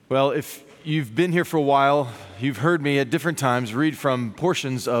Well, if you've been here for a while, you've heard me at different times read from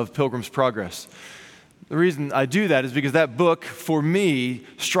portions of Pilgrim's Progress. The reason I do that is because that book, for me,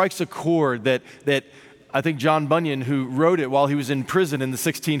 strikes a chord that I think John Bunyan, who wrote it while he was in prison in the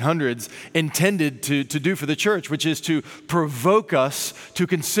 1600s, intended to do for the church, which is to provoke us to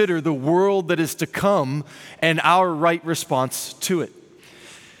consider the world that is to come and our right response to it.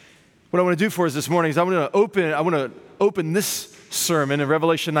 What I want to do for us this morning is I want to open this sermon in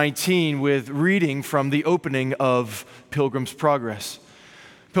Revelation 19 with reading from the opening of Pilgrim's Progress.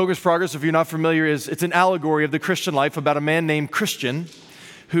 Pilgrim's Progress, if you're not familiar, it's an allegory of the Christian life about a man named Christian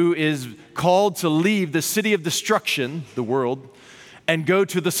who is called to leave the city of destruction, the world, and go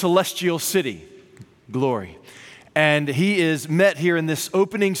to the celestial city, glory. And he is met here in this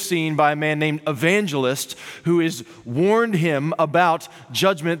opening scene by a man named Evangelist who is warned him about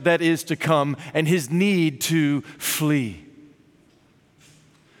judgment that is to come and his need to flee.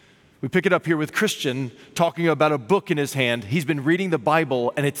 We pick it up here with Christian talking about a book in his hand. He's been reading the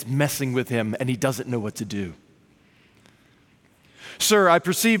Bible and it's messing with him and he doesn't know what to do. Sir, I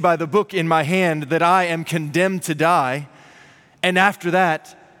perceive by the book in my hand that I am condemned to die, and after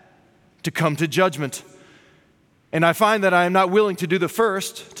that, to come to judgment. And I find that I am not willing to do the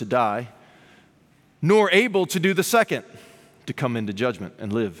first, to die, nor able to do the second, to come into judgment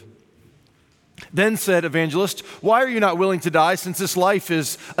and live. Then said Evangelist, why are you not willing to die, since this life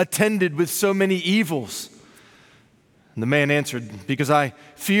is attended with so many evils? And the man answered, because I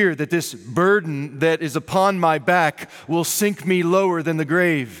fear that this burden that is upon my back will sink me lower than the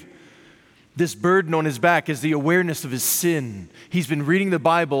grave. This burden on his back is the awareness of his sin. He's been reading the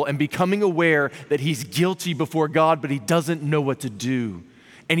Bible and becoming aware that he's guilty before God, but he doesn't know what to do.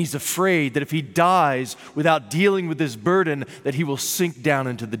 And he's afraid that if he dies without dealing with this burden, that he will sink down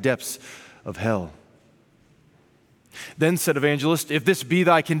into the depths of hell. Then said Evangelist, if this be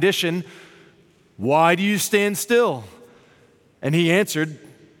thy condition, why do you stand still? And he answered,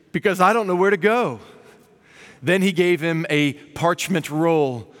 because I don't know where to go. Then he gave him a parchment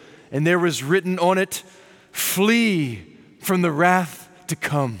roll, and there was written on it, flee from the wrath to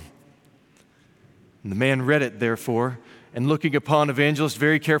come. And the man read it, therefore, and looking upon Evangelist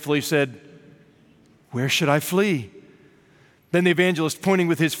very carefully said, where should I flee? Then the evangelist, pointing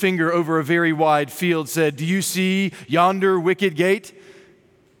with his finger over a very wide field, said, do you see yonder wicket gate?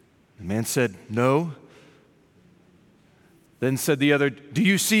 The man said, no. Then said the other, do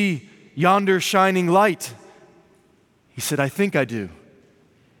you see yonder shining light? He said, I think I do.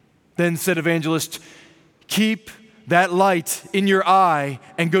 Then said Evangelist, keep that light in your eye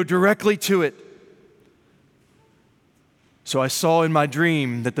and go directly to it. So I saw in my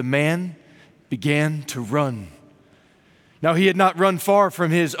dream that the man began to run. Now he had not run far from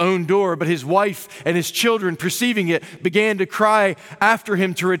his own door, but his wife and his children, perceiving it, began to cry after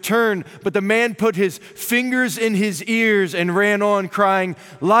him to return. But the man put his fingers in his ears and ran on, crying,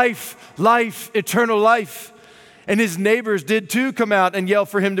 life, life, eternal life. And his neighbors did too come out and yell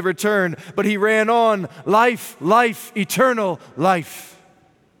for him to return. But he ran on, life, life, eternal life.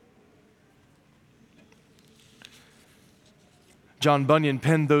 John Bunyan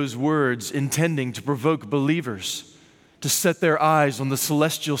penned those words intending to provoke believers to set their eyes on the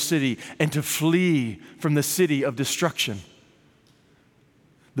celestial city and to flee from the city of destruction.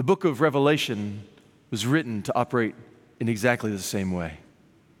 The book of Revelation was written to operate in exactly the same way.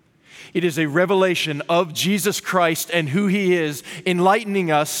 It is a revelation of Jesus Christ and who he is, enlightening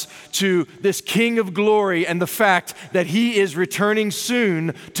us to this King of glory and the fact that he is returning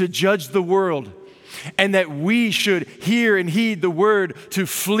soon to judge the world. And that we should hear and heed the word to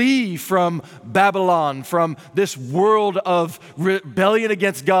flee from Babylon, from this world of rebellion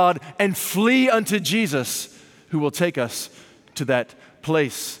against God, and flee unto Jesus, who will take us to that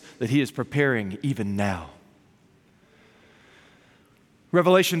place that he is preparing even now.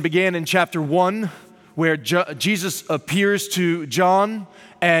 Revelation began in chapter 1, where Jesus appears to John,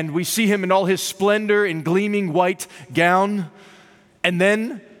 and we see him in all his splendor in gleaming white gown. And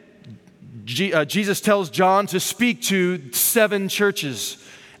then Jesus tells John to speak to 7 churches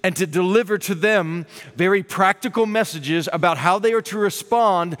and to deliver to them very practical messages about how they are to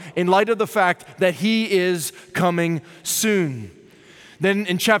respond in light of the fact that he is coming soon. Then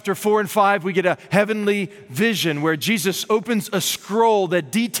in chapter 4 and 5, we get a heavenly vision where Jesus opens a scroll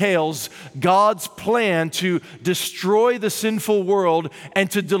that details God's plan to destroy the sinful world and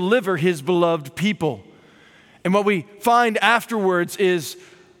to deliver his beloved people. And what we find afterwards is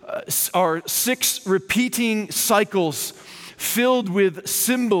are 6 repeating cycles filled with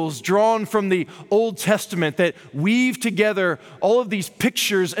symbols drawn from the Old Testament that weave together all of these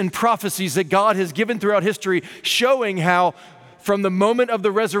pictures and prophecies that God has given throughout history, showing how from the moment of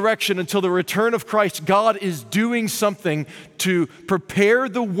the resurrection until the return of Christ, God is doing something to prepare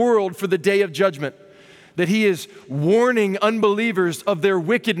the world for the day of judgment. That he is warning unbelievers of their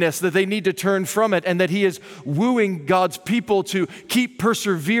wickedness, that they need to turn from it, and that he is wooing God's people to keep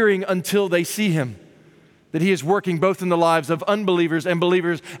persevering until they see him. That he is working both in the lives of unbelievers and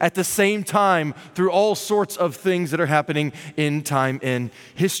believers at the same time through all sorts of things that are happening in time in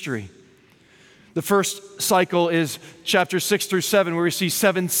history. The first cycle is chapters 6 through 7, where we see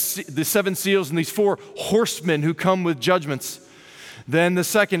the seven seals and these 4 horsemen who come with judgments. Then the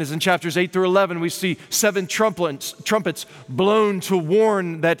second is in chapters 8 through 11. We see 7 trumpets blown to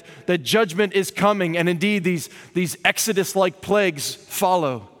warn that judgment is coming, and indeed these Exodus-like plagues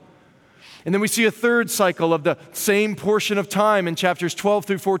follow. And then we see a third cycle of the same portion of time in chapters 12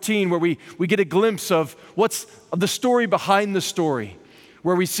 through 14, where we get a glimpse of the story behind the story,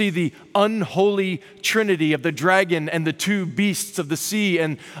 where we see the unholy trinity of the dragon and the 2 beasts of the sea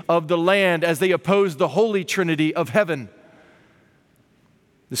and of the land as they oppose the holy trinity of heaven.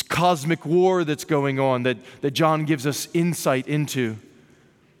 This cosmic war that's going on that John gives us insight into.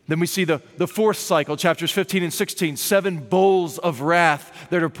 Then we see the fourth cycle, chapters 15 and 16, 7 bowls of wrath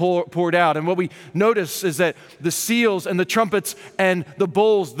that are poured out. And what we notice is that the seals and the trumpets and the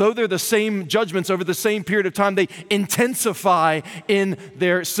bowls, though they're the same judgments over the same period of time, they intensify in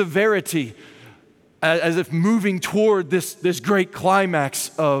their severity as if moving toward this great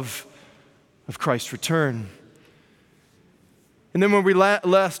climax of Christ's return. And then when we left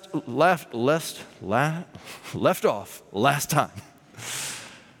off last time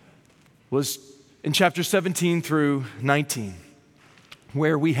was in chapter 17 through 19,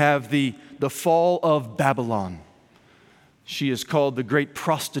 where we have the fall of Babylon. She is called the great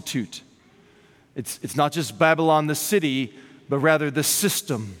prostitute. It's not just Babylon the city, but rather the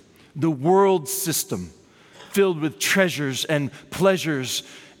system, the world system, filled with treasures and pleasures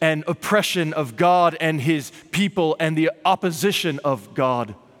and oppression of God and his people and the opposition of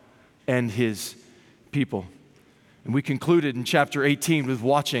God and his people. And we concluded in chapter 18 with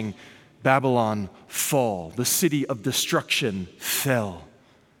watching Babylon fall. The city of destruction fell.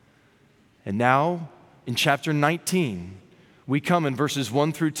 And now in chapter 19, we come in verses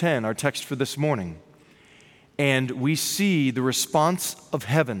 1 through 10, our text for this morning, and we see the response of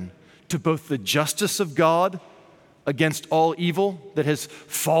heaven to both the justice of God against all evil that has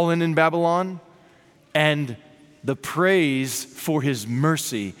fallen in Babylon, and the praise for his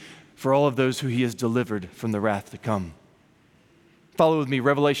mercy for all of those who he has delivered from the wrath to come. Follow with me,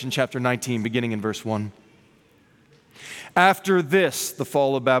 Revelation chapter 19, beginning in verse 1. After this, the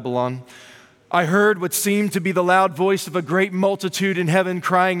fall of Babylon, I heard what seemed to be the loud voice of a great multitude in heaven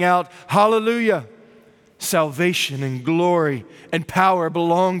crying out, Hallelujah! Salvation and glory and power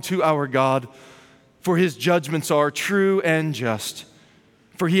belong to our God, for his judgments are true and just.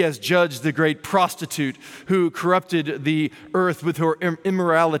 For he has judged the great prostitute who corrupted the earth with her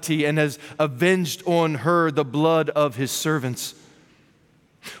immorality and has avenged on her the blood of his servants.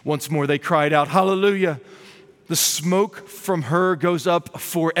 Once more they cried out, Hallelujah! The smoke from her goes up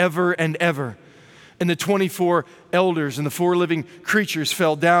forever and ever. And the 24 elders and the 4 living creatures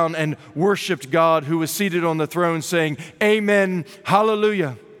fell down and worshiped God who was seated on the throne, saying, Amen,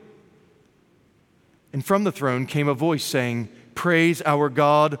 Hallelujah. And from the throne came a voice saying, Praise our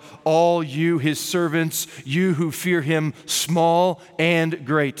God, all you his servants, you who fear him, small and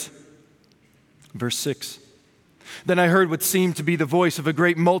great. Verse 6. Then I heard what seemed to be the voice of a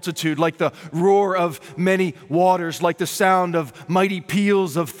great multitude, like the roar of many waters, like the sound of mighty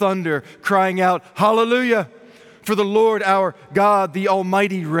peals of thunder, crying out, Hallelujah! For the Lord our God, the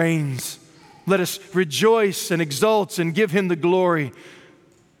Almighty, reigns. Let us rejoice and exult and give him the glory.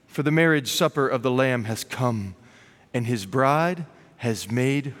 For the marriage supper of the Lamb has come, and his bride has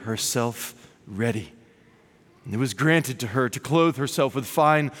made herself ready. And it was granted to her to clothe herself with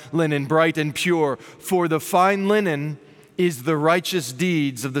fine linen, bright and pure, for the fine linen is the righteous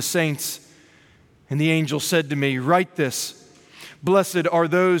deeds of the saints. And the angel said to me, Write this, Blessed are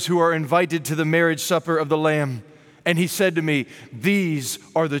those who are invited to the marriage supper of the Lamb. And he said to me, These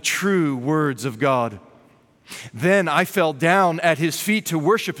are the true words of God. Then I fell down at his feet to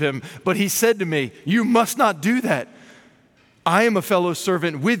worship him, but he said to me, You must not do that. I am a fellow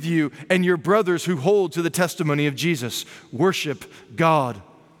servant with you and your brothers who hold to the testimony of Jesus. Worship God.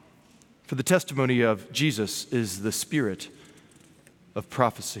 For the testimony of Jesus is the spirit of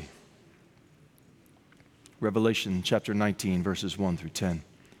prophecy. Revelation chapter 19, verses 1 through 10.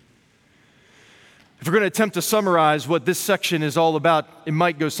 If we're going to attempt to summarize what this section is all about, it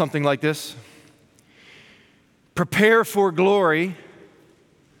might go something like this. Prepare for glory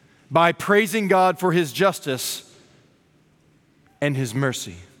by praising God for his justice and his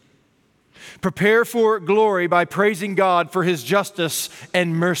mercy. Prepare for glory by praising God for his justice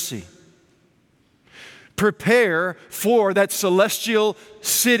and mercy. Prepare for that celestial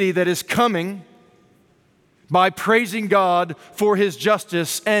city that is coming by praising God for his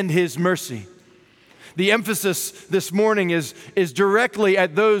justice and his mercy. The emphasis this morning is directly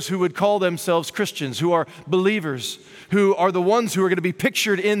at those who would call themselves Christians, who are believers, who are the ones who are going to be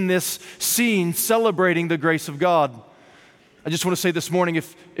pictured in this scene celebrating the grace of God. I just want to say this morning,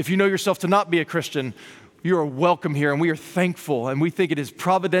 if you know yourself to not be a Christian, you are welcome here, and we are thankful, and we think it is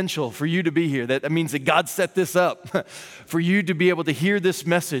providential for you to be here. That means that God set this up for you to be able to hear this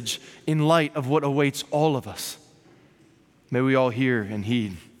message in light of what awaits all of us. May we all hear and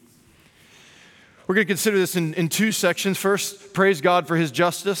heed. We're going to consider this in two sections. First, praise God for his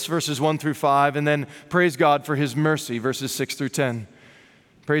justice, verses 1 through 5, and then praise God for his mercy, verses 6 through 10.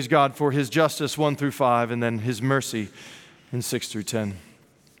 Praise God for his justice, 1 through 5, and then his mercy in 6 through 10.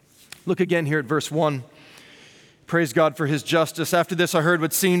 Look again here at verse 1. Praise God for his justice. After this, I heard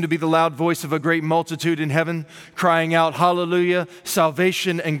what seemed to be the loud voice of a great multitude in heaven, crying out, "Hallelujah!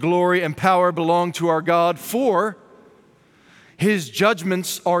 Salvation and glory and power belong to our God, for his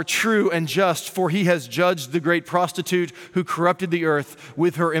judgments are true and just, for he has judged the great prostitute who corrupted the earth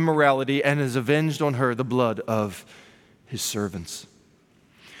with her immorality and has avenged on her the blood of his servants."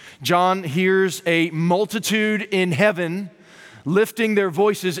 John hears a multitude in heaven lifting their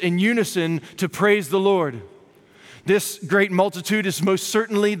voices in unison to praise the Lord. This great multitude is most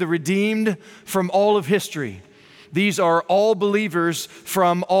certainly the redeemed from all of history. These are all believers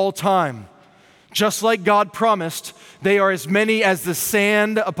from all time. Just like God promised, they are as many as the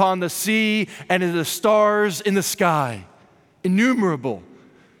sand upon the sea and as the stars in the sky, innumerable,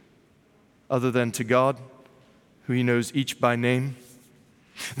 other than to God, who he knows each by name.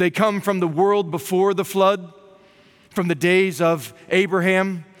 They come from the world before the flood, from the days of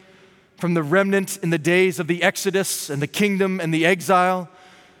Abraham, from the remnant in the days of the Exodus and the kingdom and the exile.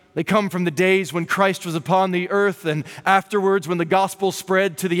 They come from the days when Christ was upon the earth, and afterwards when the gospel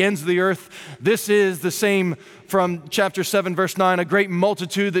spread to the ends of the earth. This is the same from chapter 7, verse 9, a great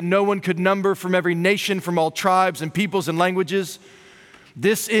multitude that no one could number, from every nation, from all tribes and peoples and languages.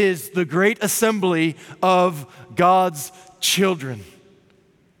 This is the great assembly of God's children.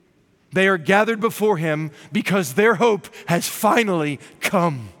 They are gathered before him because their hope has finally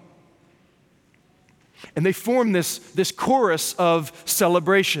come. And they form this chorus of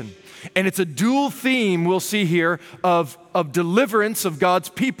celebration. And it's a dual theme we'll see here of deliverance of God's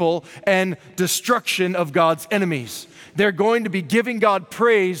people and destruction of God's enemies. They're going to be giving God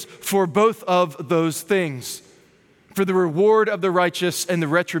praise for both of those things, for the reward of the righteous and the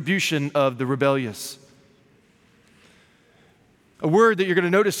retribution of the rebellious. A word that you're going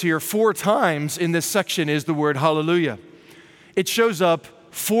to notice here 4 times in this section is the word hallelujah. It shows up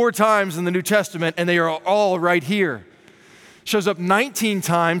 4 times in the New Testament, and they are all right here. It shows up 19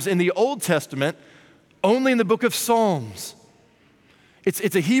 times in the Old Testament, only in the book of Psalms.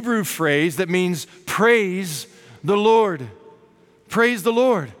 It's a Hebrew phrase that means praise the Lord. Praise the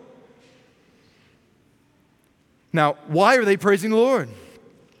Lord. Now, why are they praising the Lord?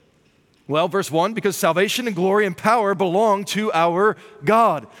 Well, verse 1, because salvation and glory and power belong to our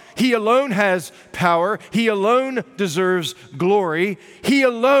God. He alone has power. He alone deserves glory. He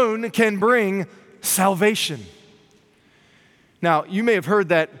alone can bring salvation. Now, you may have heard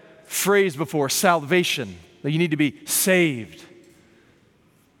that phrase before, salvation, that you need to be saved.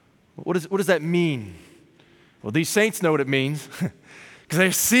 What does that mean? Well, these saints know what it means. Because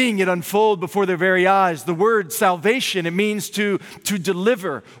they're seeing it unfold before their very eyes. The word salvation, it means to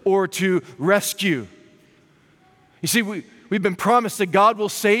deliver or to rescue. You see, we've been promised that God will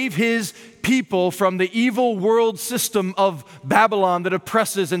save his people from the evil world system of Babylon that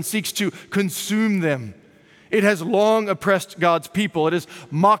oppresses and seeks to consume them. It has long oppressed God's people. It has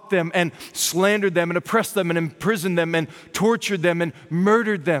mocked them and slandered them and oppressed them and imprisoned them and tortured them and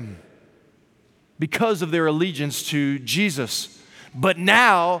murdered them because of their allegiance to Jesus. But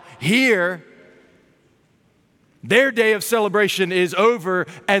now, here, their day of celebration is over,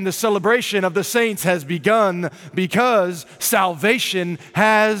 and the celebration of the saints has begun because salvation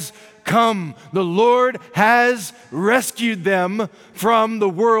has come. The Lord has rescued them from the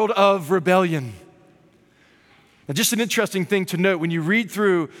world of rebellion. Now, just an interesting thing to note, when you read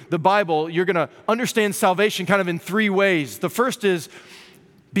through the Bible, you're going to understand salvation kind of in 3 ways. The first is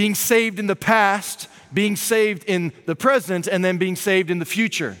being saved in the past, being saved in the present, and then being saved in the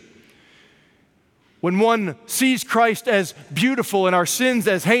future. When one sees Christ as beautiful and our sins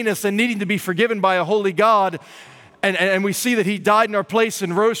as heinous and needing to be forgiven by a holy God, and we see that he died in our place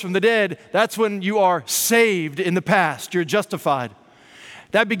and rose from the dead, that's when you are saved in the past. You're justified.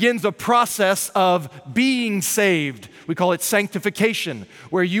 That begins a process of being saved. We call it sanctification,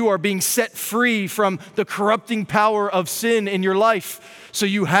 where you are being set free from the corrupting power of sin in your life. So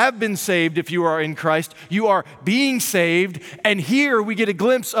you have been saved if you are in Christ. You are being saved. And here we get a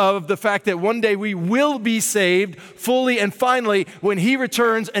glimpse of the fact that one day we will be saved fully and finally when he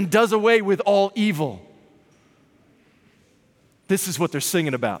returns and does away with all evil. This is what they're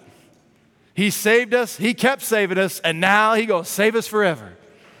singing about. He saved us, he kept saving us, and now he gonna save us forever.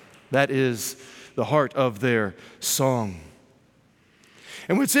 That is the heart of their song.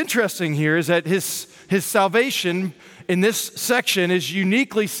 And what's interesting here is that his salvation in this section is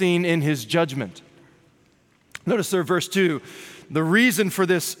uniquely seen in his judgment. Notice there, verse 2, the reason for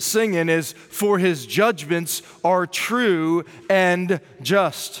this singing is for his judgments are true and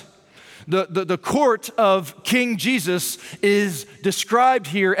just. The court of King Jesus is described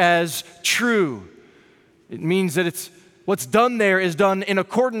here as true. It means that what's done there is done in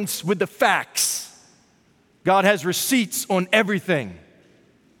accordance with the facts. God has receipts on everything.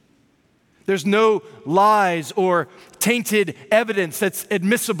 There's no lies or tainted evidence that's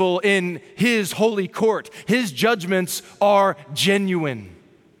admissible in his holy court. His judgments are genuine.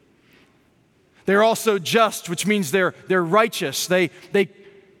 They're also just, which means they're righteous. They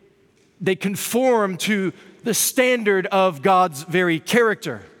conform to the standard of God's very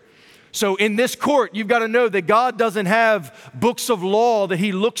character. So in this court, you've got to know that God doesn't have books of law that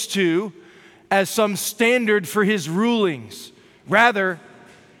he looks to as some standard for his rulings. Rather,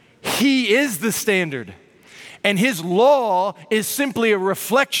 he is the standard. And his law is simply a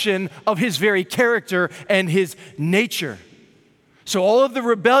reflection of his very character and his nature. So all of the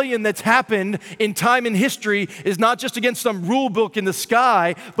rebellion that's happened in time and history is not just against some rule book in the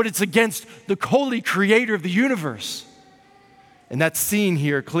sky, but it's against the holy creator of the universe. And that's seen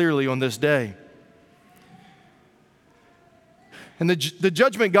here clearly on this day. And the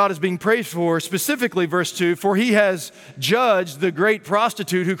judgment God is being praised for, specifically verse 2, for he has judged the great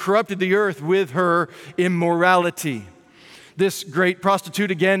prostitute who corrupted the earth with her immorality. This great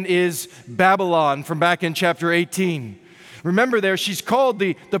prostitute, again, is Babylon from back in chapter 18. Remember there, she's called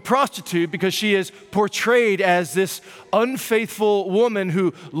the prostitute because she is portrayed as this unfaithful woman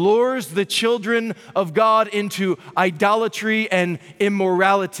who lures the children of God into idolatry and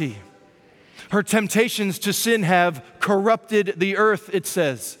immorality. Her temptations to sin have corrupted the earth, it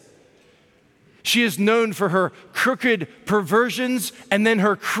says. She is known for her crooked perversions and then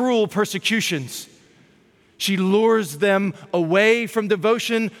her cruel persecutions. She lures them away from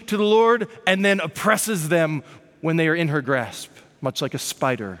devotion to the Lord and then oppresses them when they are in her grasp, much like a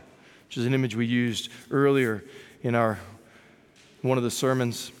spider, which is an image we used earlier in one of the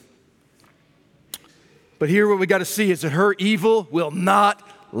sermons. But here what we got to see is that her evil will not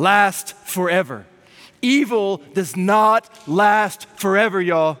last forever. Evil does not last forever,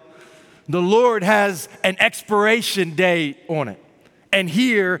 y'all. The Lord has an expiration date on it. And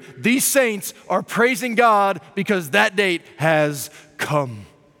here, these saints are praising God because that date has come.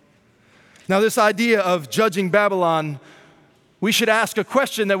 Now, this idea of judging Babylon, we should ask a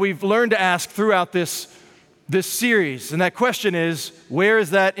question that we've learned to ask throughout this series. And that question is, where is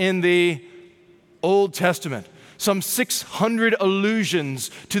that in the Old Testament? Some 600 allusions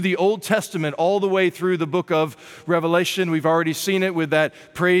to the Old Testament all the way through the book of Revelation. We've already seen it with that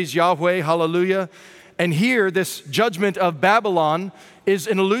praise Yahweh, hallelujah. And here, this judgment of Babylon is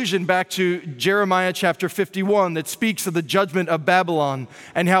an allusion back to Jeremiah chapter 51 that speaks of the judgment of Babylon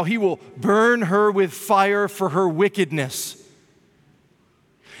and how he will burn her with fire for her wickedness.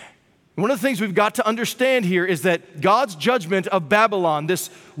 One of the things we've got to understand here is that God's judgment of Babylon,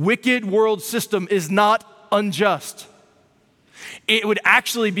 this wicked world system, is not unjust. It would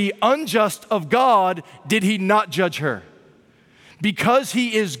actually be unjust of God did he not judge her. Because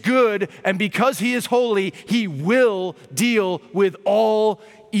he is good and because he is holy, he will deal with all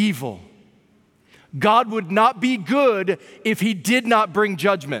evil. God would not be good if he did not bring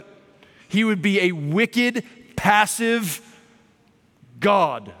judgment. He would be a wicked, passive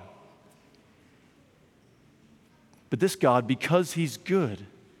God. But this God, because he's good,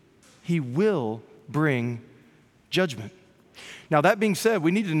 he will bring judgment. Now, that being said, we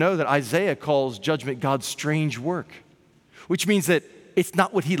need to know that Isaiah calls judgment God's strange work, which means that it's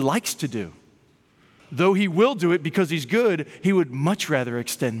not what he likes to do. Though he will do it because he's good, he would much rather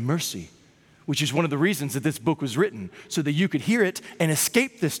extend mercy, which is one of the reasons that this book was written, so that you could hear it and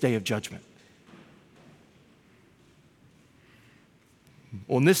escape this day of judgment.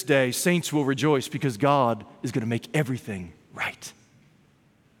 On this day, saints will rejoice because God is going to make everything right.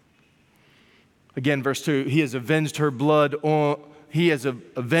 Again, verse 2, he has avenged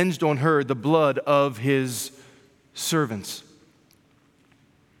avenged on her the blood of his servants.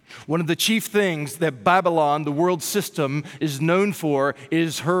 One of the chief things that Babylon, the world system, is known for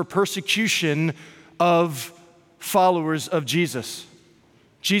is her persecution of followers of Jesus.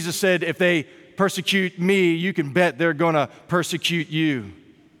 Jesus said, if they persecute me, you can bet they're going to persecute you.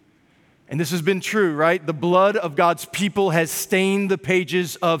 And this has been true, right? The blood of God's people has stained the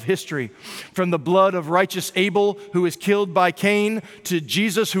pages of history. From the blood of righteous Abel, who was killed by Cain, to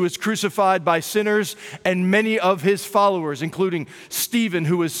Jesus, who was crucified by sinners, and many of his followers, including Stephen,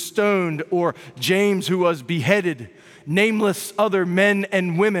 who was stoned, or James, who was beheaded. Nameless other men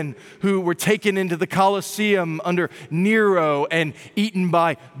and women who were taken into the Colosseum under Nero and eaten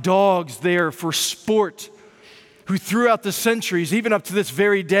by dogs there for sport, who throughout the centuries, even up to this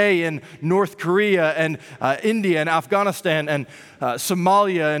very day in North Korea and India and Afghanistan and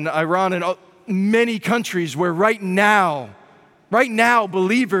Somalia and Iran and many countries where right now,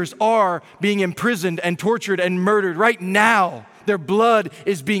 believers are being imprisoned and tortured and murdered. Right now, their blood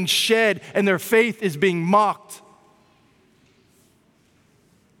is being shed and their faith is being mocked.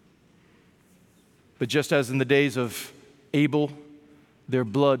 But just as in the days of Abel, their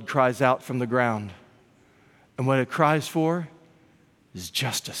blood cries out from the ground. And what it cries for is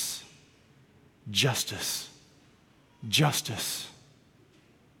justice. Justice. Justice.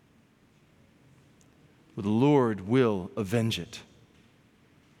 But the Lord will avenge it.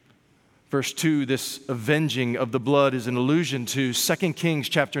 Verse 2, this avenging of the blood is an allusion to 2 Kings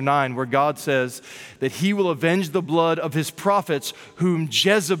chapter 9, where God says that he will avenge the blood of his prophets whom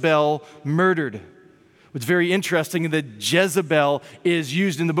Jezebel murdered. What's very interesting is that Jezebel is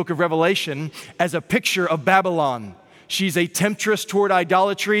used in the book of Revelation as a picture of Babylon. She's a temptress toward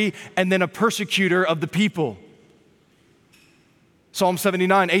idolatry and then a persecutor of the people. Psalm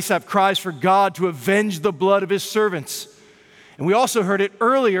 79, Asaph cries for God to avenge the blood of his servants. And we also heard it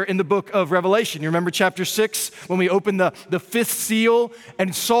earlier in the book of Revelation. You remember chapter 6 when we opened the fifth seal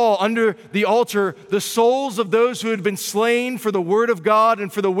and saw under the altar the souls of those who had been slain for the word of God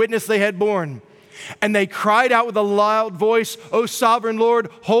and for the witness they had borne. And they cried out with a loud voice, O sovereign Lord,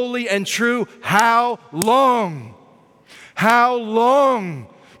 holy and true, how long? How long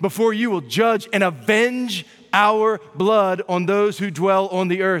before you will judge and avenge our blood on those who dwell on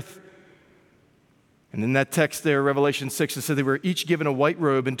the earth? And in that text there, Revelation 6, it said they were each given a white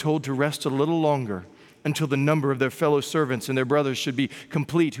robe and told to rest a little longer until the number of their fellow servants and their brothers should be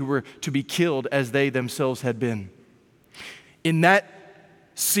complete, who were to be killed as they themselves had been. In that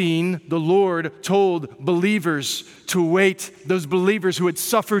scene, the Lord told believers to wait. Those believers who had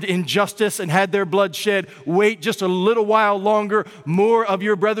suffered injustice and had their blood shed, wait just a little while longer. More of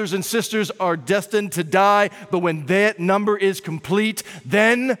your brothers and sisters are destined to die, but when that number is complete,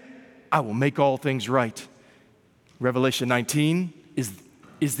 then I will make all things right. Revelation 19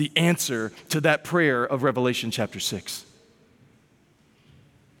 is the answer to that prayer of Revelation chapter 6.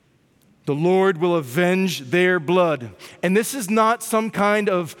 The Lord will avenge their blood. And this is not some kind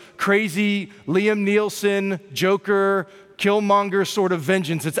of crazy Liam Neeson, Joker, Killmonger sort of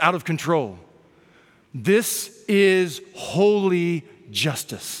vengeance that's out of control. This is holy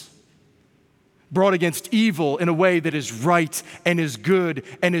justice, brought against evil in a way that is right and is good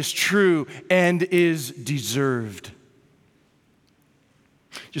and is true and is deserved.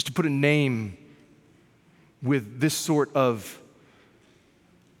 Just to put a name with this sort of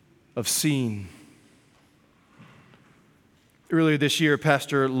scene. Earlier this year,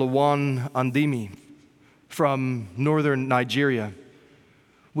 Pastor Lawan Andimi from northern Nigeria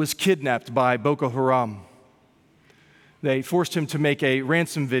was kidnapped by Boko Haram. They forced him to make a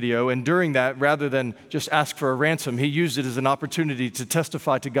ransom video, and during that, rather than just ask for a ransom, he used it as an opportunity to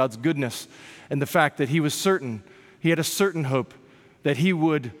testify to God's goodness and the fact that he had a certain hope that he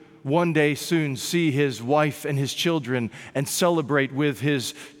would one day soon see his wife and his children and celebrate with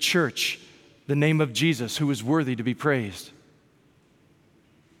his church the name of Jesus, who is worthy to be praised.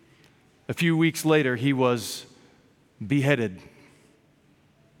 A few weeks later, he was beheaded,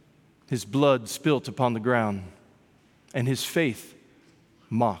 his blood spilt upon the ground, and his faith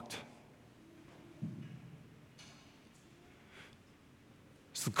mocked.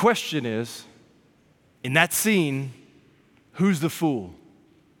 So the question is, in that scene, who's the fool?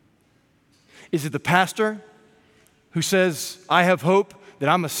 Is it the pastor who says, I have hope that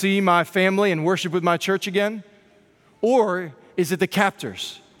I'm going to see my family and worship with my church again? Or is it the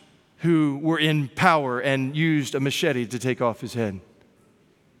captors who were in power and used a machete to take off his head?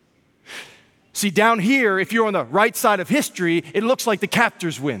 See, down here, if you're on the right side of history, it looks like the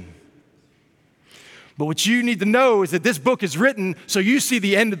captors win. But what you need to know is that this book is written so you see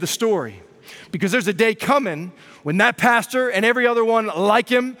the end of the story. Because there's a day coming when that pastor and every other one like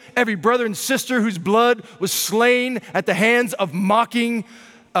him, every brother and sister whose blood was slain at the hands of mocking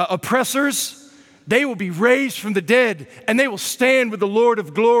oppressors, they will be raised from the dead, and they will stand with the Lord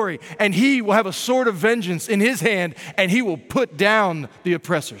of glory, and he will have a sword of vengeance in his hand, and he will put down the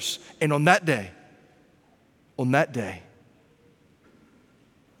oppressors. And on that day,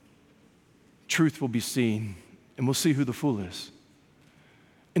 truth will be seen, and we'll see who the fool is.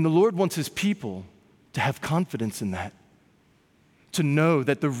 And the Lord wants his people to have confidence in that, to know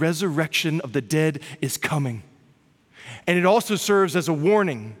that the resurrection of the dead is coming. And it also serves as a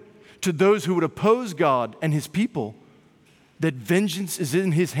warning to those who would oppose God and his people that vengeance is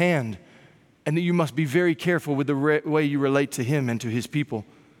in his hand and that you must be very careful with the way you relate to him and to his people.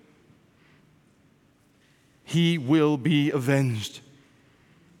 He will be avenged.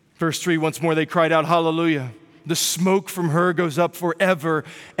 Verse 3, once more they cried out, hallelujah. The smoke from her goes up forever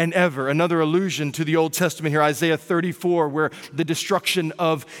and ever. Another allusion to the Old Testament here, Isaiah 34, where the destruction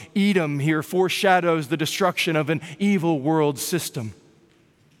of Edom here foreshadows the destruction of an evil world system.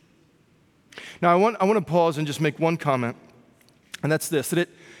 Now, I want to pause and just make one comment, and that's this, that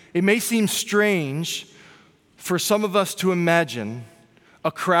it may seem strange for some of us to imagine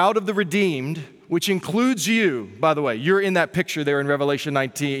a crowd of the redeemed, which includes you, by the way. You're in that picture there in Revelation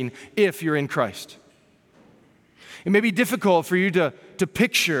 19, if you're in Christ. It may be difficult for you to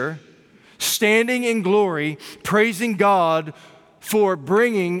picture standing in glory, praising God for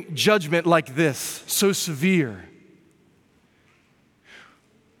bringing judgment like this, so severe.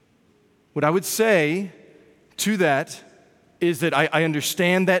 What I would say to that is that I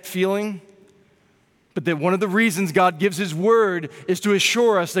understand that feeling, but that one of the reasons God gives his word is to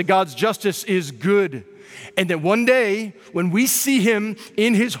assure us that God's justice is good, and that one day when we see him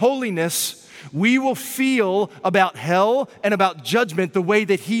in his holiness, we will feel about hell and about judgment the way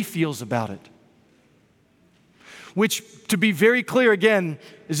that he feels about it. Which, to be very clear again,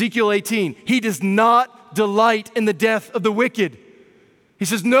 Ezekiel 18, he does not delight in the death of the wicked. He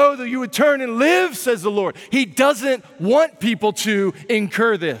says, no, that you would turn and live, says the Lord. He doesn't want people to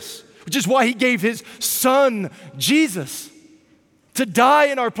incur this, which is why he gave his son, Jesus, to die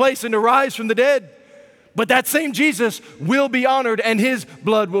in our place and to rise from the dead. But that same Jesus will be honored, and his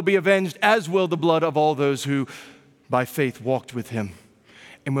blood will be avenged, as will the blood of all those who by faith walked with him.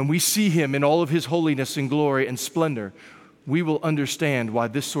 And when we see him in all of his holiness and glory and splendor, we will understand why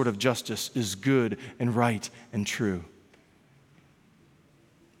this sort of justice is good and right and true.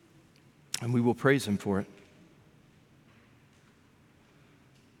 And we will praise him for it.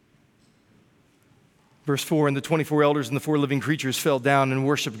 Verse 4, and the 24 elders and the 4 living creatures fell down and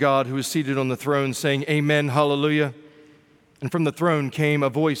worshiped God who is seated on the throne, saying, Amen, hallelujah. And from the throne came a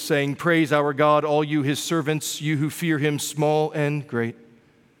voice saying, Praise our God, all you his servants, you who fear him, small and great.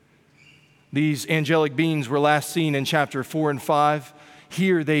 These angelic beings were last seen in chapter 4 and 5.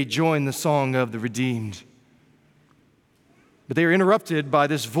 Here they join the song of the redeemed. But they are interrupted by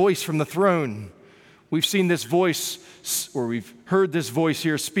this voice from the throne. We've seen this voice, or we've heard this voice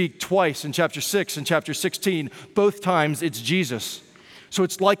here speak twice in chapter 6 and chapter 16. Both times it's Jesus. So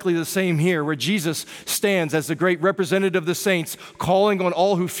it's likely the same here, where Jesus stands as the great representative of the saints, calling on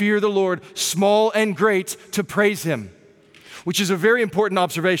all who fear the Lord, small and great, to praise him, which is a very important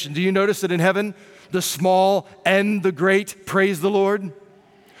observation. Do you notice that in heaven, the small and the great praise the Lord?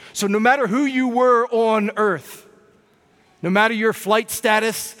 So no matter who you were on earth, no matter your flight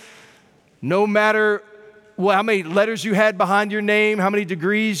status, no matter how many letters you had behind your name, how many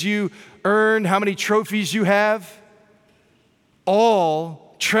degrees you earned, how many trophies you have,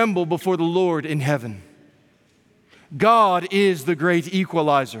 all tremble before the Lord in heaven. God is the great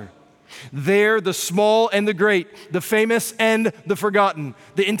equalizer. There, the small and the great, the famous and the forgotten,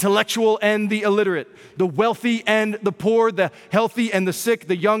 the intellectual and the illiterate, the wealthy and the poor, the healthy and the sick,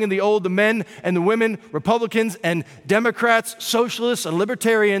 the young and the old, the men and the women, Republicans and Democrats, socialists and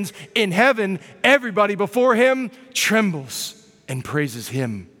libertarians, in heaven, everybody before him trembles and praises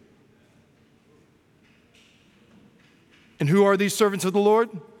him. And who are these servants of the Lord?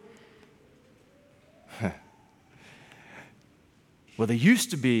 Well, they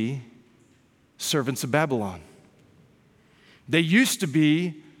used to be servants of Babylon. They used to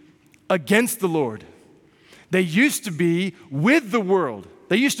be against the Lord. They used to be with the world.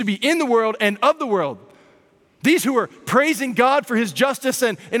 They used to be in the world and of the world. These who are praising God for his justice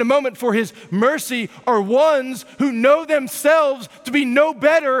and in a moment for his mercy are ones who know themselves to be no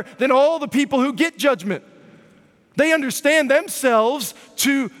better than all the people who get judgment. They understand themselves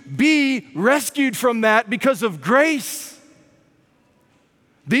to be rescued from that because of grace.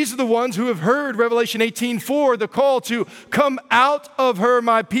 These are the ones who have heard Revelation 18:4, the call to come out of her,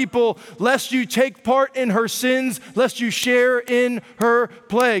 my people, lest you take part in her sins, lest you share in her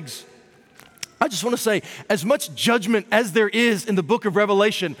plagues. I just want to say, as much judgment as there is in the book of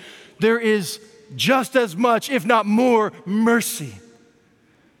Revelation, there is just as much, if not more, mercy.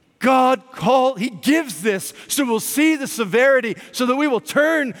 He gives this so we'll see the severity, so that we will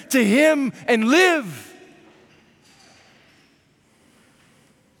turn to Him and live.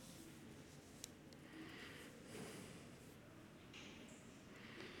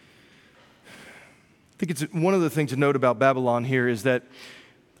 I think it's one of the things to note about Babylon here is that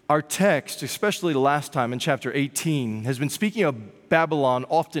our text, especially the last time in chapter 18, has been speaking of Babylon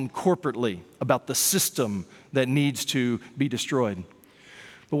often corporately, about the system that needs to be destroyed.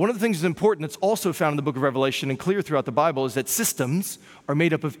 But one of the things that's important that's also found in the book of Revelation and clear throughout the Bible is that systems are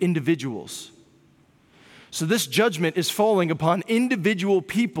made up of individuals. So this judgment is falling upon individual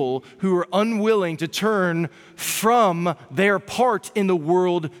people who are unwilling to turn from their part in the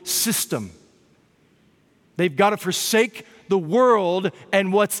world system. They've got to forsake the world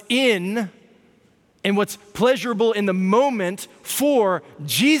and what's in and what's pleasurable in the moment for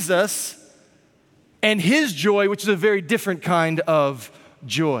Jesus and His joy, which is a very different kind of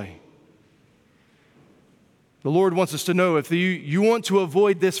joy. The Lord wants us to know if you want to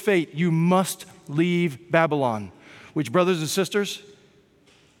avoid this fate, you must leave Babylon. Which, brothers and sisters,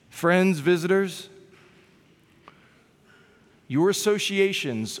 friends, visitors, your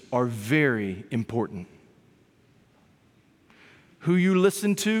associations are very important. Who you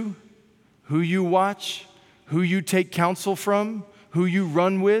listen to, who you watch, who you take counsel from, who you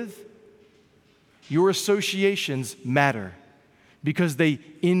run with, your associations matter because they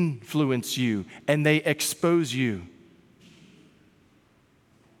influence you and they expose you.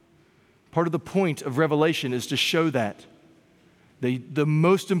 Part of the point of Revelation is to show that. The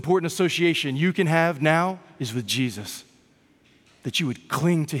most important association you can have now is with Jesus. That you would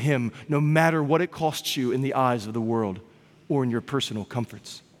cling to Him no matter what it costs you in the eyes of the world or in your personal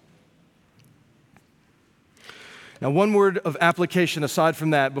comforts. Now, one word of application aside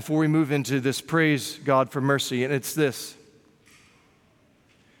from that before we move into this praise God for mercy, and it's this.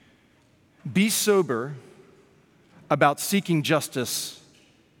 Be sober about seeking justice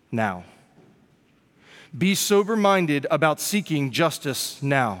now. Be sober-minded about seeking justice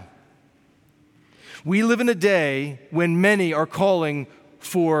now. We live in a day when many are calling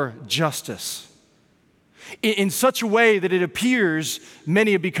for justice in such a way that it appears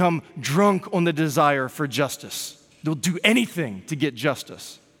many have become drunk on the desire for justice. They'll do anything to get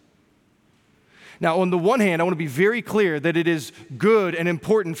justice. Now, on the one hand, I want to be very clear that it is good and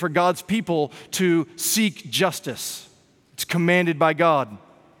important for God's people to seek justice. It's commanded by God.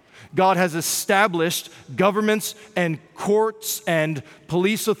 God has established governments and courts and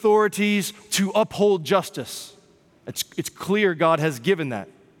police authorities to uphold justice. It's clear God has given that.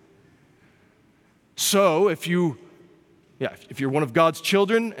 So if you're one of God's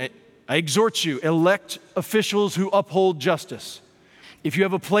children, I exhort you, elect officials who uphold justice. If you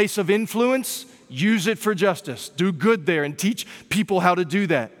have a place of influence, use it for justice. Do good there and teach people how to do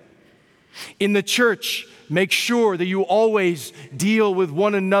that. In the church, make sure that you always deal with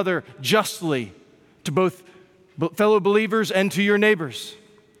one another justly, to both fellow believers and to your neighbors.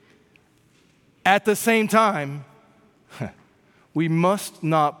 At the same time, we must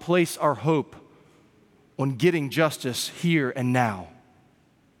not place our hope on getting justice here and now.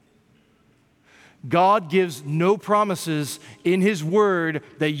 God gives no promises in His Word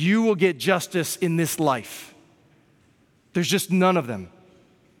that you will get justice in this life. There's just none of them.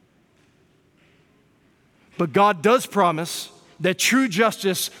 But God does promise that true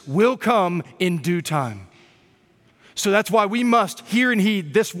justice will come in due time. So that's why we must hear and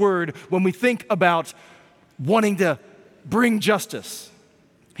heed this word when we think about wanting to bring justice.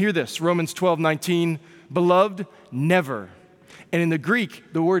 Hear this, Romans 12:19, beloved, never. And in the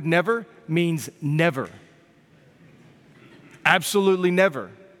Greek, the word never means never. Absolutely never.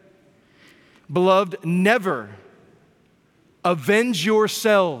 Beloved, never avenge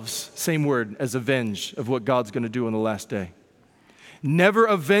yourselves, same word as avenge, of what God's going to do on the last day. Never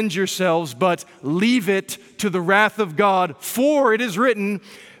avenge yourselves, but leave it to the wrath of God, for it is written,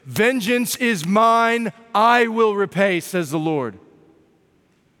 vengeance is mine, I will repay, says the Lord.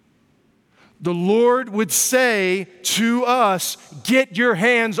 The Lord would say to us, get your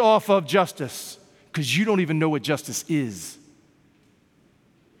hands off of justice, because you don't even know what justice is.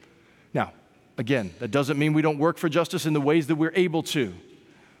 Now, again, that doesn't mean we don't work for justice in the ways that we're able to.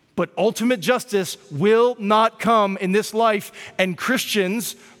 But ultimate justice will not come in this life, and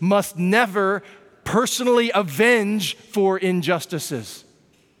Christians must never personally avenge for injustices.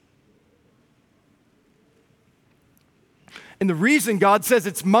 And the reason God says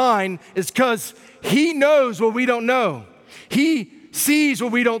it's mine is because he knows what we don't know. He sees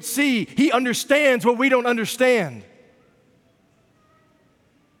what we don't see. He understands what we don't understand.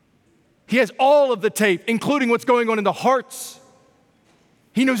 He has all of the tape, including what's going on in the hearts.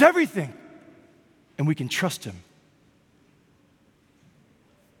 He knows everything, and we can trust him.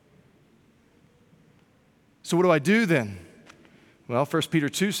 So what do I do then? Well, 1 Peter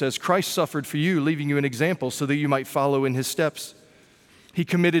 2 says, Christ suffered for you, leaving you an example so that you might follow in his steps. He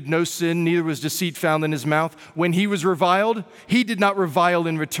committed no sin, neither was deceit found in his mouth. When he was reviled, he did not revile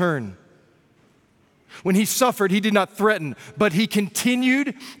in return. When he suffered, he did not threaten, but he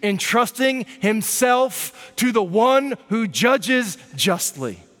continued entrusting himself to the one who judges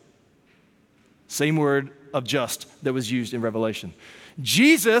justly. Same word of just that was used in Revelation.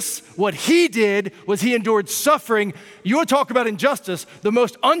 Jesus, what he did was he endured suffering. You want to talk about injustice? The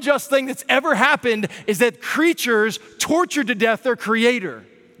most unjust thing that's ever happened is that creatures tortured to death their creator.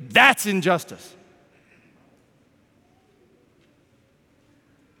 That's injustice.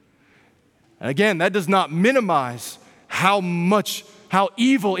 And again, that does not minimize how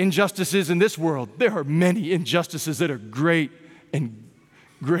evil injustice is in this world. There are many injustices that are great and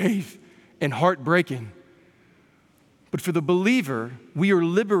grave and heartbreaking. But for the believer, we are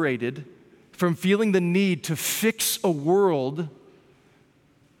liberated from feeling the need to fix a world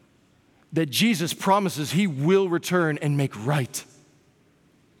that Jesus promises he will return and make right.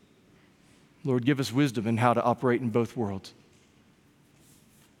 Lord, give us wisdom in how to operate in both worlds.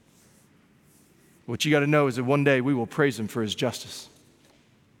 What you got to know is that one day we will praise him for his justice.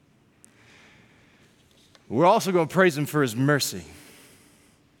 We're also going to praise him for his mercy.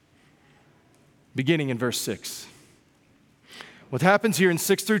 Beginning in verse 6. What happens here in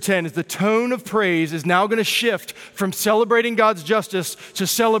 6 through 10 is the tone of praise is now going to shift from celebrating God's justice to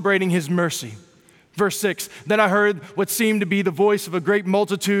celebrating his mercy. Verse 6, then I heard what seemed to be the voice of a great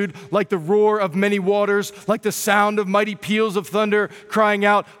multitude, like the roar of many waters, like the sound of mighty peals of thunder, crying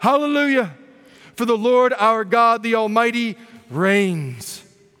out, Hallelujah! For the Lord our God, the Almighty, reigns.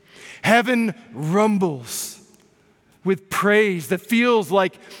 Heaven rumbles with praise that feels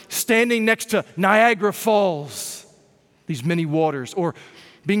like standing next to Niagara Falls. These many waters, or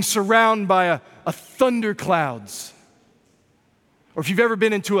being surrounded by a thunder clouds. Or if you've ever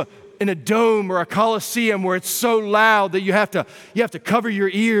been in a dome or a coliseum where it's so loud that you have to cover your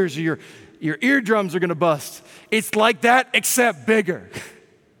ears or your eardrums are going to bust. It's like that, except bigger.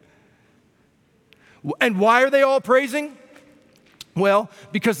 And why are they all praising? Well,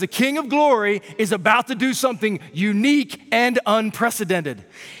 because the King of Glory is about to do something unique and unprecedented.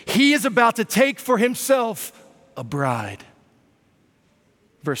 He is about to take for himself a bride.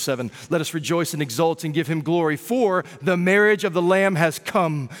 Verse 7, let us rejoice and exult and give him glory, for the marriage of the Lamb has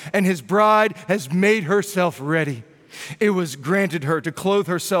come, and his bride has made herself ready. It was granted her to clothe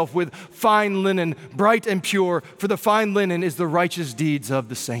herself with fine linen, bright and pure, for the fine linen is the righteous deeds of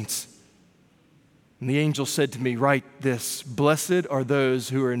the saints. And the angel said to me, write this, blessed are those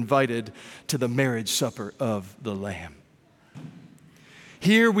who are invited to the marriage supper of the Lamb.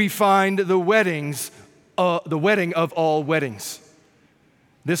 Here we find the wedding of all weddings.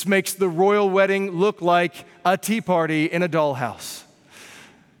 This makes the royal wedding look like a tea party in a dollhouse.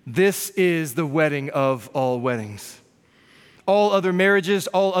 This is the wedding of all weddings. All other marriages,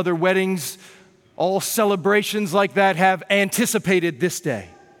 all other weddings, all celebrations like that have anticipated this day.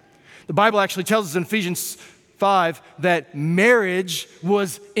 The Bible actually tells us in Ephesians 5 that marriage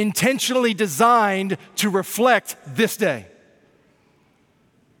was intentionally designed to reflect this day.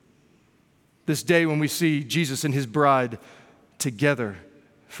 This day when we see Jesus and his bride together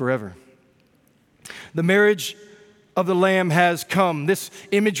forever. The marriage of the Lamb has come. This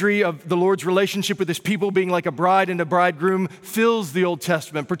imagery of the Lord's relationship with his people being like a bride and a bridegroom fills the Old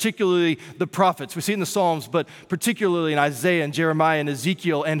Testament, particularly the prophets. We see it in the Psalms, but particularly in Isaiah and Jeremiah and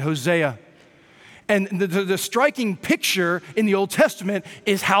Ezekiel and Hosea. And the striking picture in the Old Testament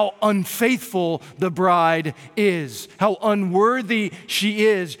is how unfaithful the bride is, how unworthy she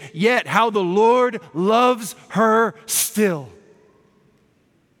is, yet how the Lord loves her still.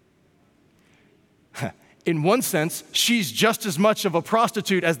 In one sense, she's just as much of a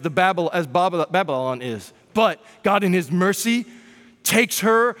prostitute as Babylon is. But God in his mercy takes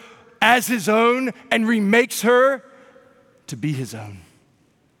her as his own and remakes her to be his own.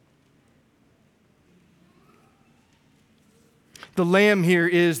 The lamb here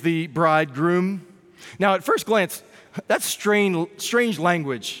is the bridegroom. Now, at first glance, that's strange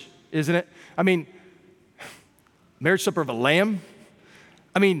language, isn't it? I mean, marriage supper of a lamb?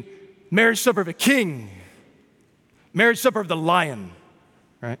 I mean, marriage supper of a king. Marriage supper of the lion,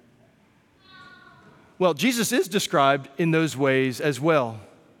 right? Well, Jesus is described in those ways as well.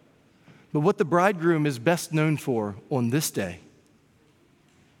 But what the bridegroom is best known for on this day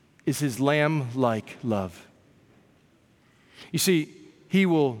is his lamb-like love. You see, he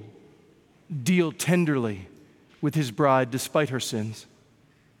will deal tenderly with his bride despite her sins.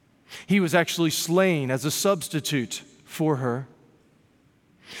 He was actually slain as a substitute for her.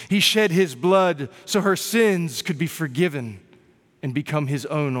 He shed his blood so her sins could be forgiven and become his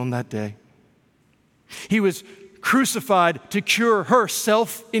own on that day. He was crucified to cure her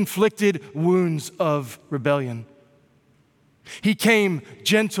self-inflicted wounds of rebellion. He came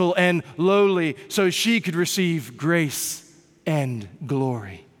gentle and lowly so she could receive grace and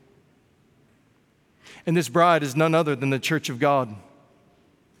glory. And this bride is none other than the church of God.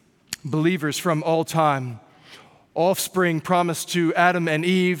 Believers from all time, offspring promised to Adam and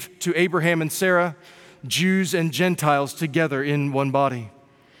Eve, to Abraham and Sarah, Jews and Gentiles together in one body.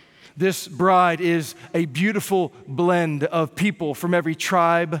 This bride is a beautiful blend of people from every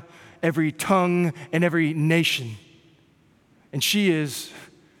tribe, every tongue, and every nation. And she is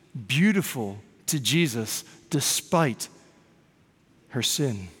beautiful to Jesus despite her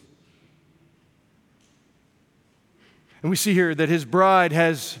sin. And we see here that his bride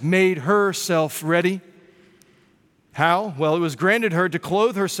has made herself ready. How? Well, it was granted her to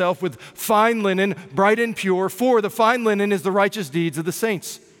clothe herself with fine linen, bright and pure, for the fine linen is the righteous deeds of the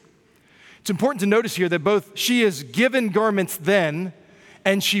saints. It's important to notice here that both she is given garments then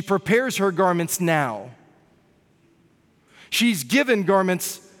and she prepares her garments now. She's given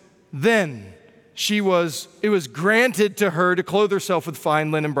garments then. It was granted to her to clothe herself with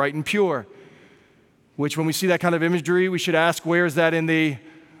fine linen, bright and pure. Which, when we see that kind of imagery, we should ask, where is that in the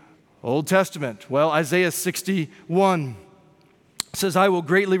Old Testament? Well, Isaiah 61 says, I will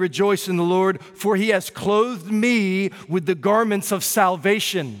greatly rejoice in the Lord, for he has clothed me with the garments of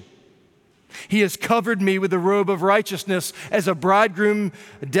salvation. He has covered me with a robe of righteousness, as a bridegroom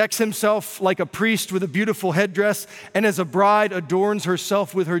decks himself like a priest with a beautiful headdress, and as a bride adorns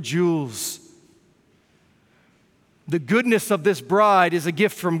herself with her jewels. The goodness of this bride is a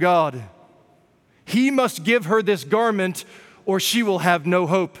gift from God. He must give her this garment or she will have no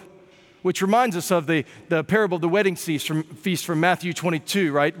hope. Which reminds us of the parable of the wedding feast from Matthew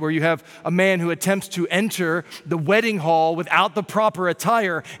 22, right? Where you have a man who attempts to enter the wedding hall without the proper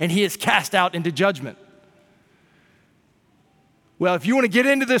attire and he is cast out into judgment. Well, if you want to get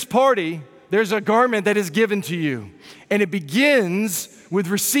into this party, there's a garment that is given to you. And it begins with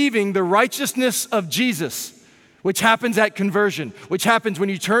receiving the righteousness of Jesus, which happens at conversion, which happens when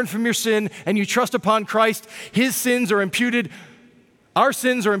you turn from your sin and you trust upon Christ. His sins are imputed, our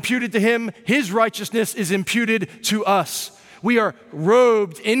sins are imputed to him. His righteousness is imputed to us. We are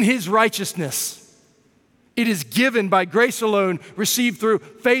robed in his righteousness. It is given by grace alone, received through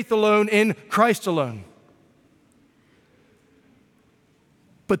faith alone, in Christ alone.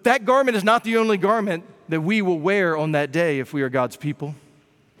 But that garment is not the only garment that we will wear on that day if we are God's people.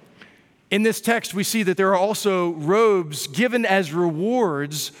 In this text, we see that there are also robes given as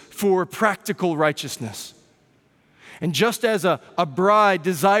rewards for practical righteousness. And just as a bride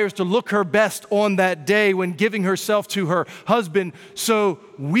desires to look her best on that day when giving herself to her husband, so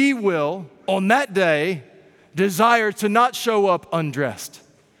we will, on that day, desire to not show up undressed.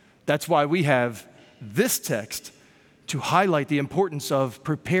 That's why we have this text to highlight the importance of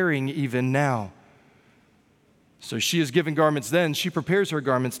preparing even now. So she is given garments then, she prepares her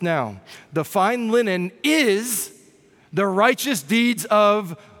garments now. The fine linen is the righteous deeds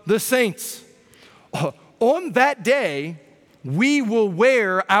of the saints. On that day, we will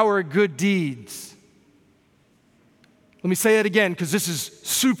wear our good deeds. Let me say that again, because this is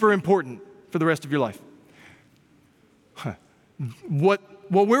super important for the rest of your life. What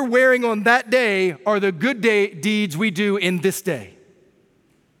we're wearing on that day are the good deeds we do in this day.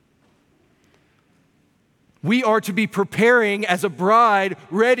 We are to be preparing as a bride,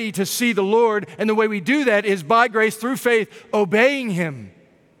 ready to see the Lord, and the way we do that is by grace through faith, obeying him.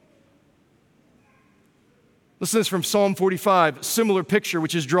 Listen to this from Psalm 45, similar picture,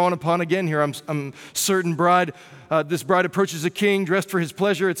 which is drawn upon again here. I'm certain this bride approaches a king dressed for his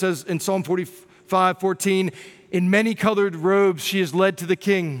pleasure. It says in Psalm 45:14, in many colored robes she is led to the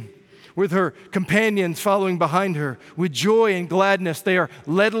king, with her companions following behind her. With joy and gladness they are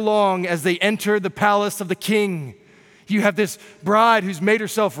led along as they enter the palace of the king. You have this bride who's made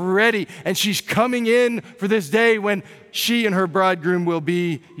herself ready, and she's coming in for this day when she and her bridegroom will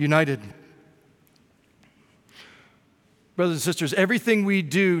be united. Brothers and sisters, everything we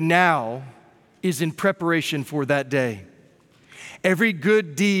do now is in preparation for that day. Every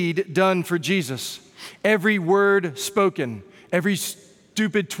good deed done for Jesus, every word spoken, every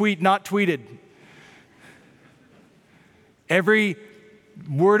stupid tweet not tweeted, every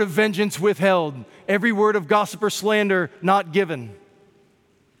word of vengeance withheld, every word of gossip or slander not given,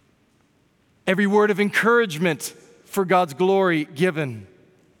 every word of encouragement for God's glory given,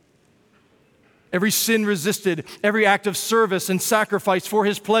 every sin resisted, every act of service and sacrifice for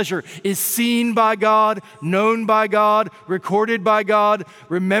His pleasure is seen by God, known by God, recorded by God,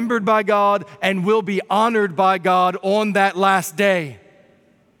 remembered by God, and will be honored by God on that last day.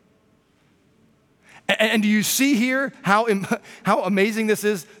 And do you see here how amazing this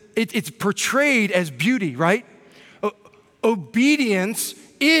is? It's portrayed as beauty, right? Obedience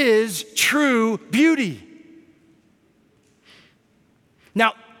is true beauty.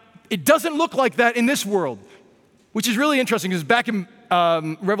 Now, it doesn't look like that in this world, which is really interesting because back in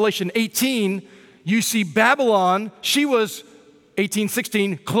Revelation 18, you see Babylon. She was,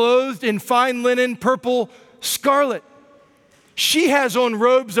 18:16, clothed in fine linen, purple, scarlet. She has on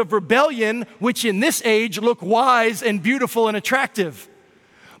robes of rebellion, which in this age look wise and beautiful and attractive.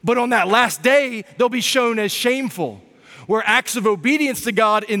 But on that last day, they'll be shown as shameful, where acts of obedience to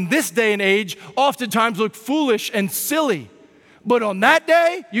God in this day and age oftentimes look foolish and silly. But on that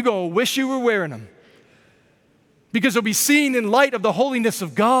day, you're going to wish you were wearing them because they'll be seen in light of the holiness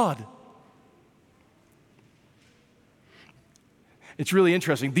of God. It's really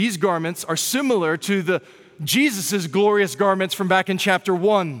interesting. These garments are similar to Jesus' glorious garments from back in chapter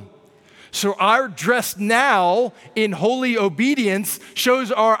 1. So our dress now in holy obedience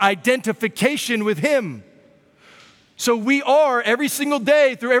shows our identification with Him. So we are, every single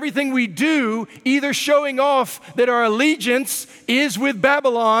day, through everything we do, either showing off that our allegiance is with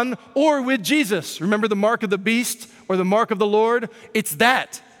Babylon or with Jesus. Remember the mark of the beast or the mark of the Lord? It's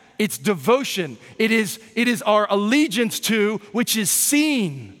that. It's devotion. It is our allegiance to, which is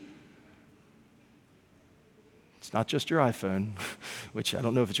seen. It's not just your iPhone, which I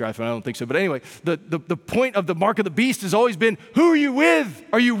don't know if it's your iPhone, I don't think so. But anyway, the point of the mark of the beast has always been, who are you with?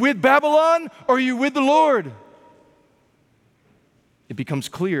 Are you with Babylon or are you with the Lord? It becomes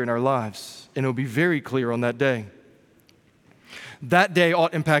clear in our lives, and it'll be very clear on that day. That day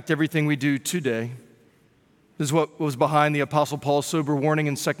ought to impact everything we do today. This is what was behind the Apostle Paul's sober warning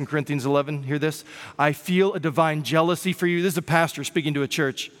in 2 Corinthians 11. Hear this. I feel a divine jealousy for you. This is a pastor speaking to a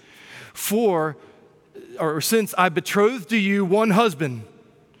church. Since I betrothed to you one husband,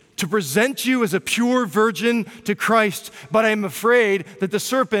 to present you as a pure virgin to Christ, but I am afraid that the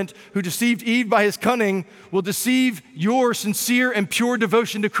serpent who deceived Eve by his cunning will deceive your sincere and pure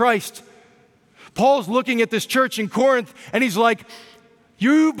devotion to Christ. Paul's looking at this church in Corinth and he's like,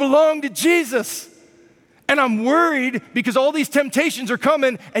 you belong to Jesus. And I'm worried because all these temptations are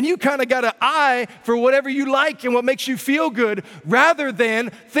coming and you kind of got an eye for whatever you like and what makes you feel good rather than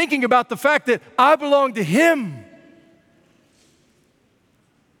thinking about the fact that I belong to Him.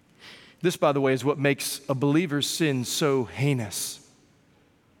 This, by the way, is what makes a believer's sin so heinous.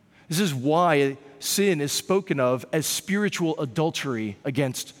 This is why sin is spoken of as spiritual adultery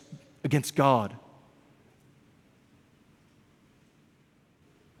against God.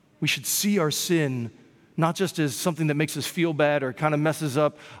 We should see our sin not just as something that makes us feel bad or kind of messes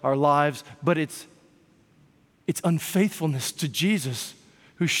up our lives, but it's unfaithfulness to Jesus,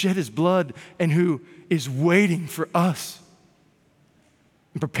 who shed His blood and who is waiting for us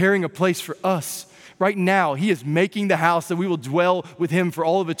and preparing a place for us. Right now, He is making the house that we will dwell with Him for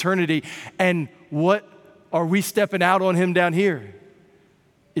all of eternity. And what are we stepping out on Him down here?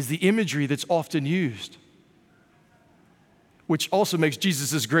 Is the imagery that's often used, which also makes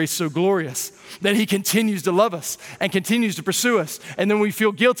Jesus' grace so glorious, that He continues to love us and continues to pursue us. And then we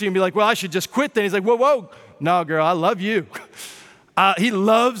feel guilty and be like, well, I should just quit then. He's like, whoa, no, girl, I love you. He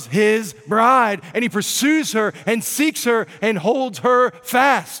loves His bride, and He pursues her and seeks her and holds her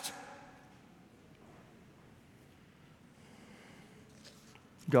fast.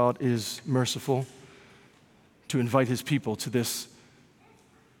 God is merciful to invite His people to this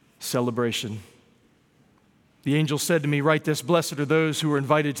celebration. The angel said to me, write this, blessed are those who are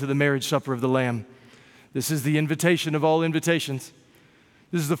invited to the marriage supper of the Lamb. This is the invitation of all invitations.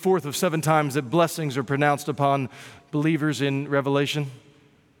 This is the fourth of 7 times that blessings are pronounced upon believers in Revelation.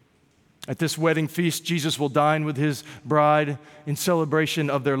 At this wedding feast, Jesus will dine with His bride in celebration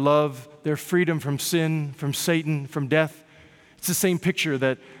of their love, their freedom from sin, from Satan, from death. It's the same picture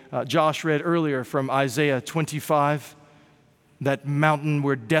that Josh read earlier from Isaiah 25, that mountain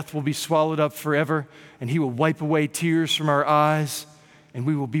where death will be swallowed up forever, and He will wipe away tears from our eyes, and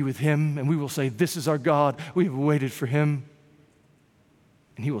we will be with Him, and we will say, this is our God, we have waited for Him.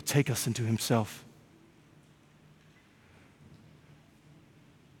 And He will take us into Himself.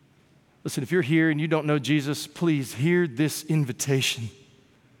 Listen, if you're here and you don't know Jesus, please hear this invitation.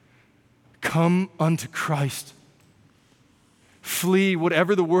 Come unto Christ. Flee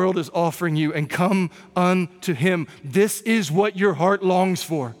whatever the world is offering you and come unto him. This is what your heart longs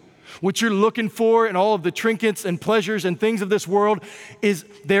for. What you're looking for in all of the trinkets and pleasures and things of this world is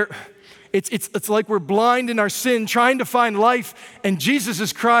there. It's like we're blind in our sin trying to find life, and Jesus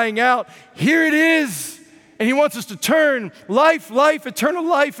is crying out, here it is. And he wants us to turn life, eternal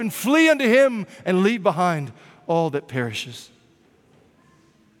life, and flee unto him and leave behind all that perishes.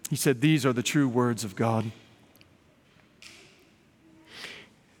 He said, these are the true words of God.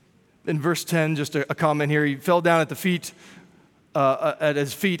 In verse 10, just a comment here, he fell down at the feet, at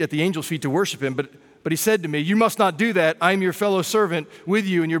the angel's feet to worship him, but he said to me, you must not do that. I am your fellow servant with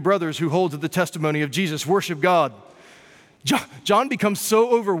you and your brothers who hold to the testimony of Jesus. Worship God. John becomes so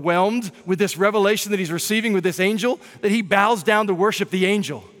overwhelmed with this revelation that he's receiving with this angel that he bows down to worship the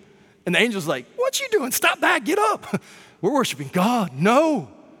angel. And the angel's like, what you doing? Stop that, get up. We're worshiping God. No.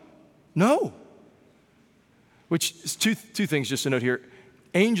 Which is two things just to note here.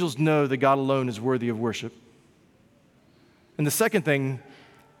 Angels know that God alone is worthy of worship. And the second thing,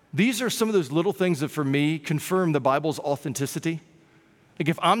 these are some of those little things that for me confirm the Bible's authenticity. Like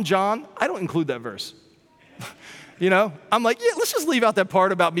if I'm John, I don't include that verse. I'm like, yeah, let's just leave out that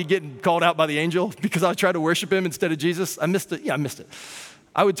part about me getting called out by the angel because I tried to worship him instead of Jesus. I missed it. Yeah, I missed it.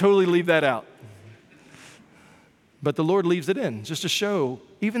 I would totally leave that out. But the Lord leaves it in just to show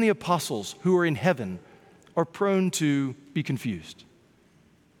even the apostles who are in heaven are prone to be confused.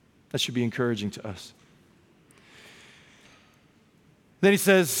 That should be encouraging to us. Then he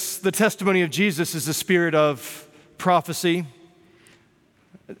says, the testimony of Jesus is the spirit of prophecy.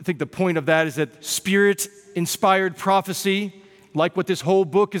 I think the point of that is that Spirit-inspired prophecy, like what this whole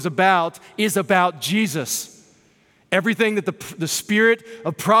book is about Jesus. Everything that the spirit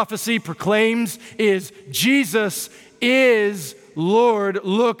of prophecy proclaims is Jesus is Lord.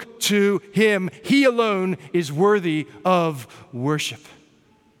 Look to him. He alone is worthy of worship.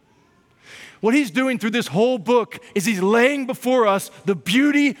 What he's doing through this whole book is he's laying before us the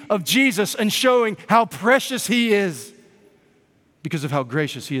beauty of Jesus and showing how precious he is because of how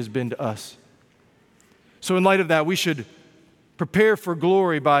gracious he has been to us. So in light of that, we should prepare for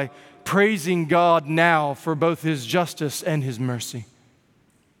glory by praising God now for both his justice and his mercy.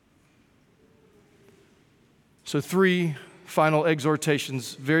 So 3 final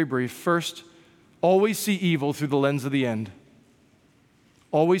exhortations, very brief. First, always see evil through the lens of the end.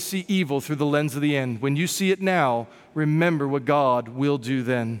 Always see evil through the lens of the end. When you see it now, remember what God will do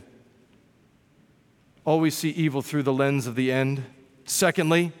then. Always see evil through the lens of the end.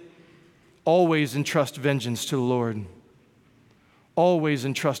 Secondly, always entrust vengeance to the Lord. Always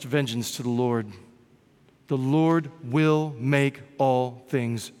entrust vengeance to the Lord. The Lord will make all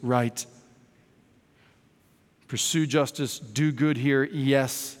things right. Pursue justice, do good here,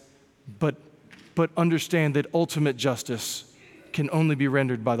 yes, but understand that ultimate justice can only be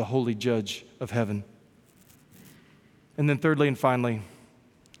rendered by the holy judge of heaven. And then thirdly and finally,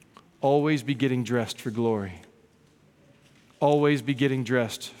 always be getting dressed for glory. Always be getting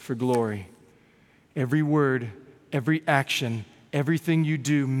dressed for glory. Every word, every action, everything you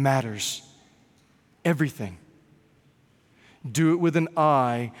do matters. Everything. Do it with an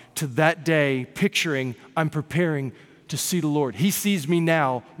eye to that day, picturing I'm preparing to see the Lord. He sees me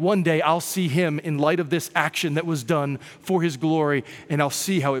now. One day I'll see him in light of this action that was done for his glory, and I'll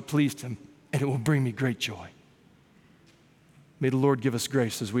see how it pleased him, and it will bring me great joy. May the Lord give us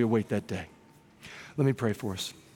grace as we await that day. Let me pray for us.